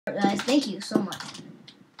Guys, thank you so much.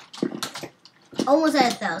 Almost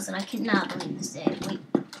at 1,000. I cannot believe this day. Wait.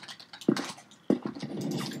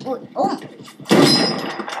 Wait. Oh.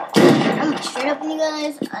 I'm straight up with you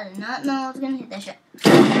guys. I did not know I was gonna hit that shot.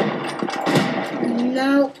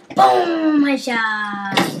 No. Boom!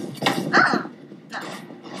 Headshot. No.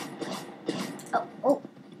 Oh.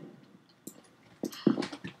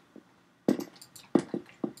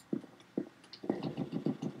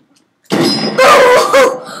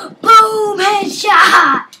 Boom!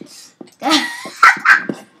 Headshot!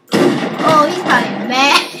 Oh, he's probably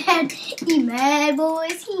mad. He mad,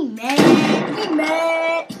 boys. He mad. He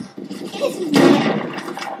mad. Yes, he's mad.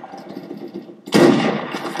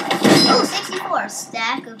 Oh, 64.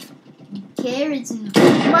 Stack of carrots in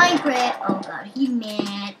Minecraft. Oh, God. He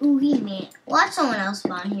mad. Ooh, he mad. Watch someone else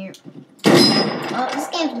spawn here. Oh, this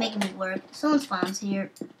game's making me work. Someone spawns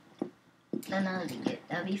here. No, that'd be good.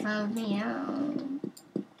 That'd be fun with me.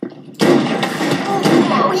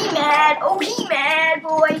 Oh, he mad. Oh, he mad,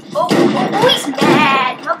 boy. Oh, he's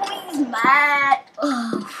mad. My boy's mad.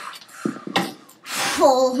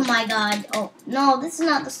 Oh, my God. Oh, no, this is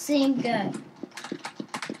not the same guy.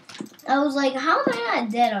 I was like, how am I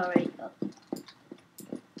not dead already? Oh,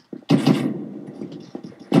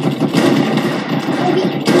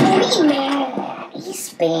 he mad. He's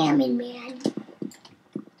spamming, man.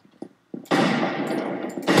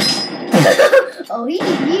 Oh, he.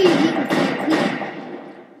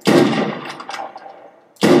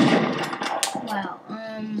 Wow.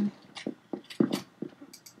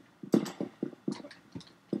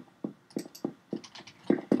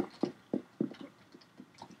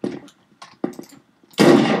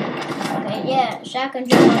 Okay, yeah, shotgun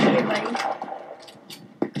jump up here, buddy.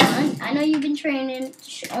 I know you've been training.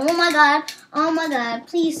 Oh my God.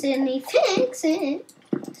 Please, Sydney, fix it.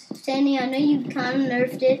 Sydney, I know you kind of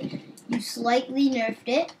nerfed it. You slightly nerfed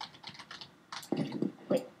it.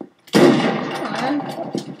 Wait. Come on.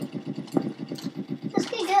 Let's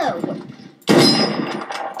get go.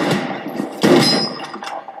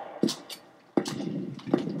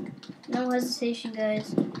 No hesitation,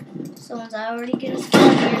 guys. Someone's already gonna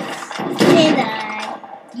spawn here. And I.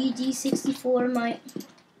 UG64 might.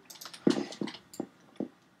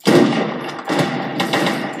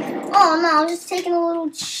 Oh no, I'm just taking a little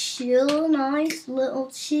chill, nice little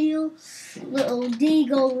chill, little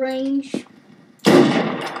deagle range.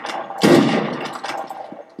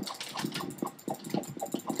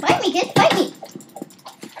 Fight me, kid, fight me!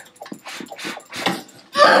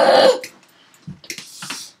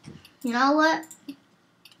 You know what?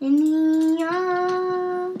 I'm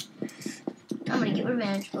gonna get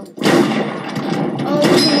revenge.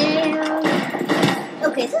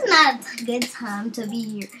 Okay, this is not a good time to be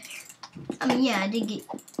here. I mean, yeah, I did get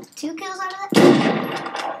 2 kills out of that.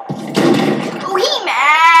 Oh, he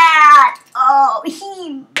mad! Oh,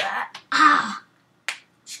 he mad. Ah!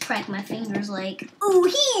 Just crack my fingers like, oh,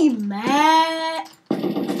 he mad.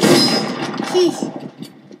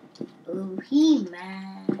 Oh, he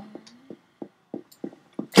mad.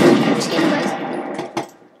 Just kidding, guys.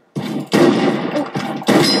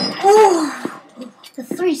 Oh. The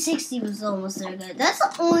 360 was almost there, guys. That's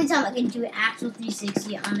the only time I can do an actual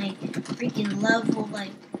 360 on a freaking level,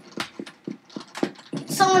 like,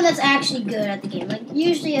 someone that's actually good at the game. Like,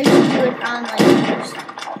 usually I just do it on, like,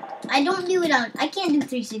 I don't do it on, I can't do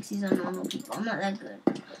 360s on normal people. I'm not that good.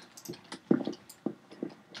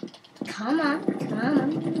 Come on.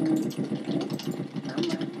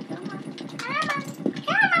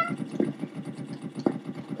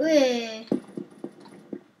 Wait.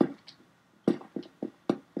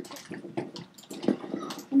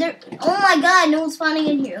 Oh my God, no one's spawning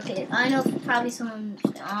in here. Okay, I know probably someone.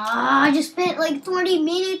 I just spent like 20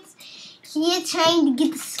 minutes here trying to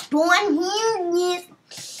get the spawn here.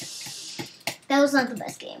 Yes. That was not the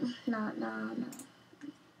best game. No.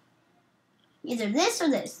 Either this or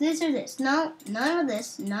this. No, none of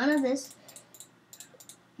this. No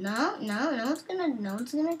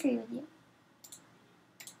one's gonna agree with you.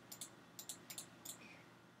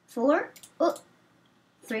 4. Oh,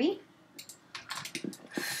 3.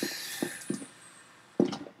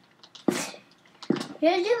 You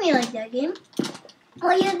had to do me like that, game.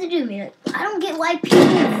 Why you have to do me like that? I don't get why people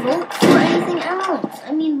vote for anything else.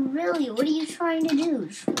 I mean, really, what are you trying to do?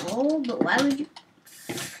 Troll? But why would you?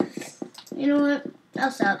 You know what? I'll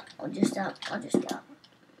stop. I'll just stop.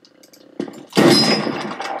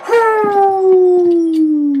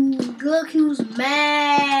 Look who's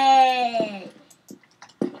mad.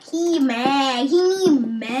 He mad.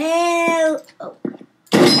 Oh,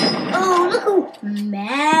 look who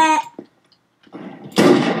mad.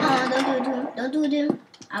 Oh, don't do it to him.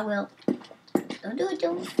 I will. Don't do it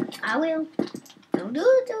to him. I will. Don't do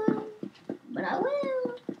it to him. But I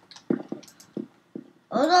will.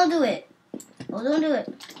 Oh, don't do it. Oh, don't do it.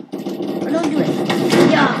 Oh, don't do it.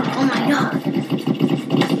 Yeah. Oh my god.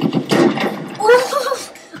 Oh,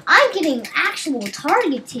 I'm getting actual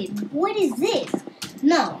targeted. What is this?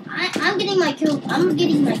 No, I'm getting my kill. I'm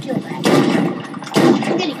getting my kill back.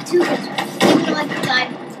 I'm getting 2 kills back. Even though I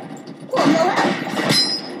died. Well, no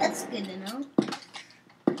health. That's good to know.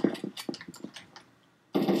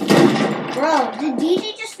 Bro, did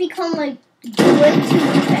DJ just become like way too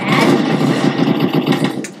bad?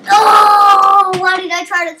 Oh! Why did I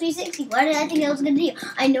try to 360? Why did I think I was gonna do?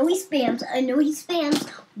 I know he spams. I know he spams.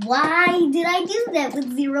 Why did I do that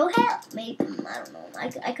with 0 health? Maybe I don't know.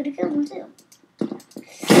 I could have killed him too. You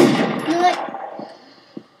know what?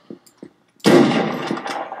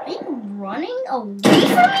 Are you running away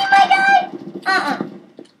from me, my guy?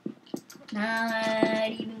 Not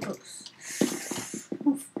even close.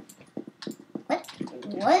 Oof. What?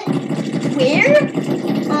 What? Where?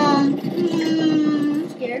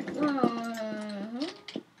 Scared.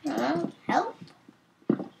 Help?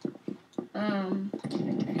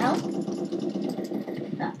 Help?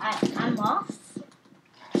 I'm lost.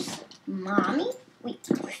 Mommy? Wait.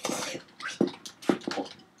 There's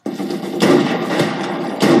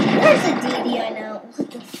a DD, I know. What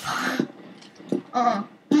the fuck? No,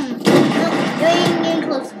 you ain't getting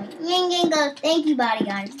close to me. You ain't getting close. Thank you,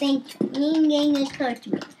 bodyguard. Thank you. You ain't getting close to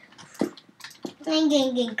me. You ain't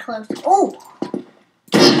getting close. Oh!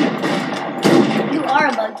 You are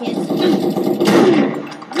a bug, kid.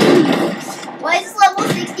 Why is this level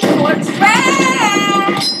 64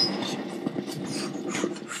 trash?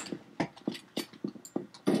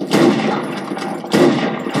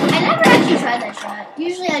 Try that shot.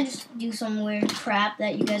 Usually I just do some weird crap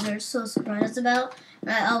that you guys are so surprised about. And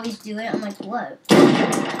I always do it. I'm like, what?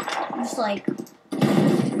 Just like,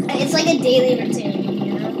 it's like a daily routine,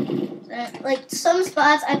 you know? Like, some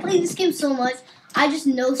spots, I play this game so much, I just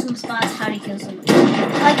know some spots how to kill someone.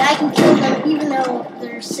 Like, I can kill them even though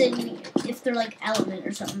they're sitting, if they're like element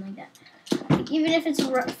or something like that. Even if it's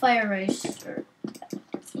a fire race, or,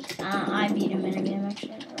 I beat him in a game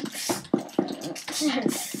actually.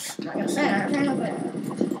 I'm not gonna say that.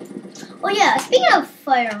 Well, yeah. Speaking of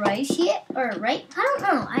fire rice, right? I don't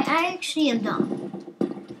know. I actually am dumb.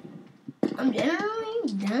 I'm generally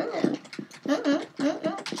dumb. But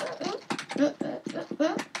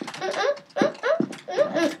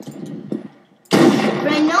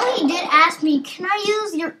I know he did ask me, can I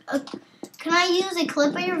use a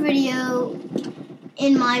clip of your video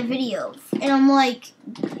in my video? And I'm like,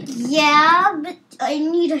 yeah, but I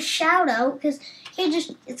need a shout out because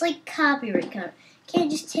it's like copyright kind of. Can't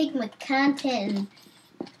just take my content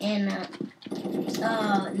and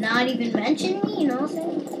not even mention me, you know what I'm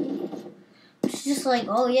saying? It's just like,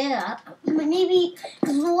 oh yeah, maybe,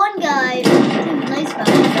 because the one guy, he was nice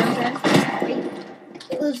guy, you know,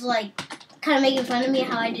 it was like, kind of making fun of me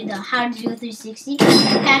how I did how to do a 360.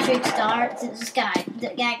 Patrick Star, this guy,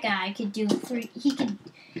 that guy could do he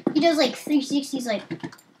does like 360s, like,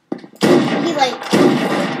 he like,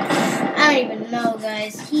 I don't even know,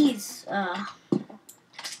 guys. He's,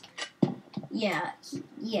 yeah,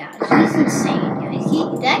 he's insane, guys.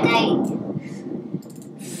 That guy,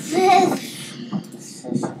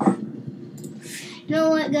 you know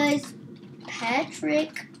what, guys?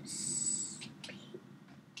 Patrick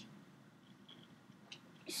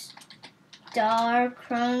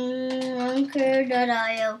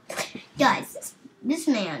StarCrunker.io. Guys, this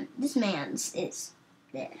man's is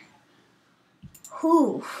there.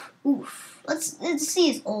 Oof. Let's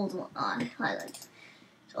see his old one highlights.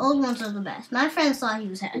 His old ones are the best. My friends thought he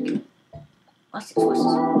was hacking. Watch this.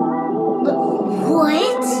 Look,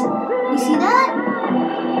 what? You see that?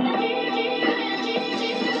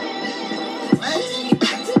 What?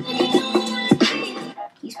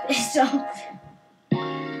 He's pissed off.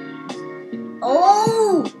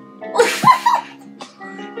 Oh!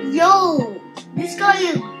 Yo! This guy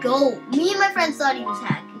is gold. Me and my friends thought he was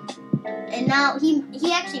hacking. And now he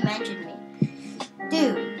actually mentioned me.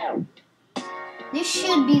 Dude, this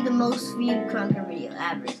should be the most viewed Crunker video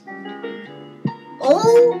ever.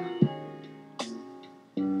 Oh!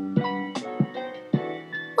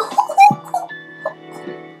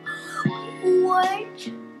 What?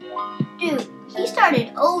 Dude, he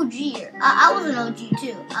started OG. I was an OG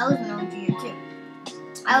too. I was an OG too.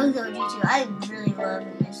 I really love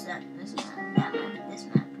and miss this map.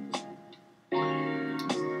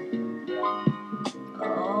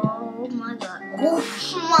 Oh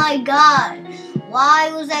my god.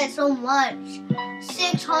 Why was that so much?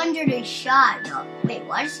 600 a shot. No, wait,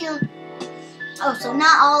 why does he only... Oh, so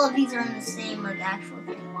not all of these are in the same like actual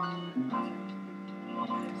thing.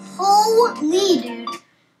 Holy dude.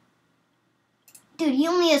 Dude, he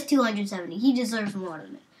only has 270. He deserves more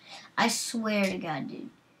than it. I swear to God, dude.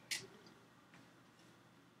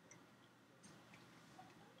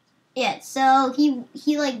 Yeah, so he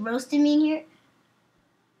like roasted me in here.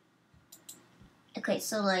 Okay,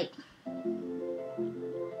 so like,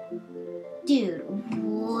 dude,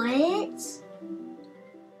 what?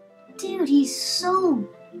 Dude, he's so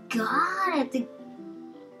god at the.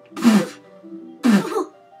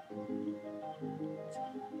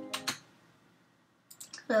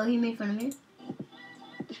 So he made fun of me.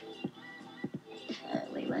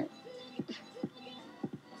 Wait, what?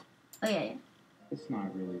 Oh yeah. It's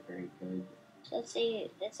not really very good. Let's say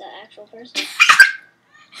that's an actual person.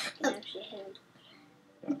 Actually him.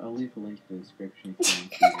 I'll leave a link in the description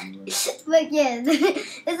if you want to. But yeah,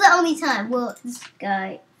 it's the only time. Well, this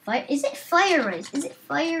guy, is it Fire Rice? Is it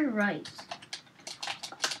Fire Rice?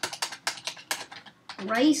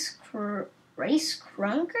 Rice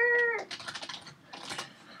Crunker?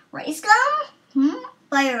 Rice Gum?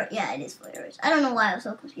 Fire, yeah, it is Fire Rice. I don't know why I was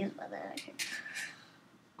so confused about that actually.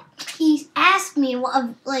 He asked me,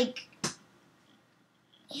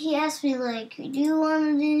 he asked me, like, do you want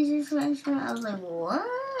to do this French fry? I was like, what?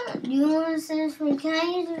 Do you want to send this for, can I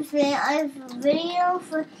use this for, I have a video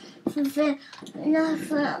for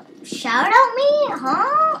shout out me?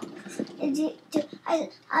 Huh?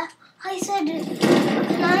 I said,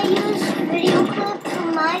 can I use video clip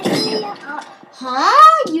from my video?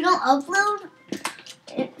 Huh? You don't upload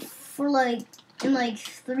it for, like, in like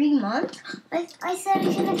 3 months? I said,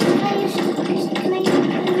 can I use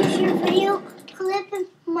your video clip in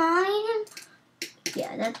mine?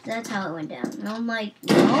 Yeah, that's how it went down. And I'm like,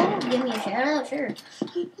 no, give me a shout out, sure.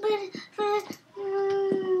 But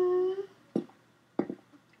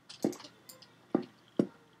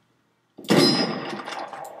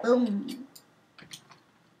boom. Boom.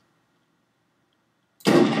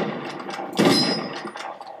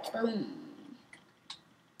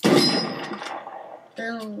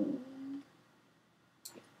 Boom.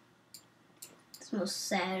 It's the most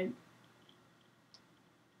sad.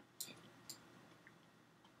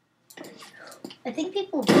 I think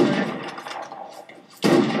people were.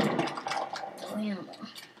 Oh, yeah.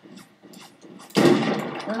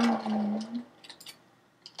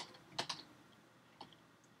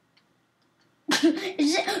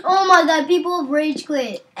 Oh my god, people have rage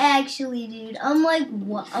quit. Actually, dude. I'm like,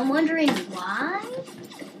 what? I'm wondering why?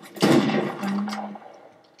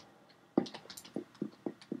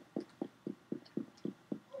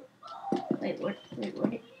 Wait, what?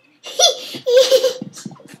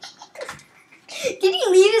 Did he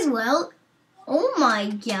leave as well? Oh my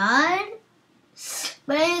god.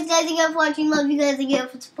 But anyways, guys, thank you guys for watching. Love you guys. Thank you guys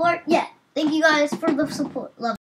for support. Yeah, thank you guys for the support. Love.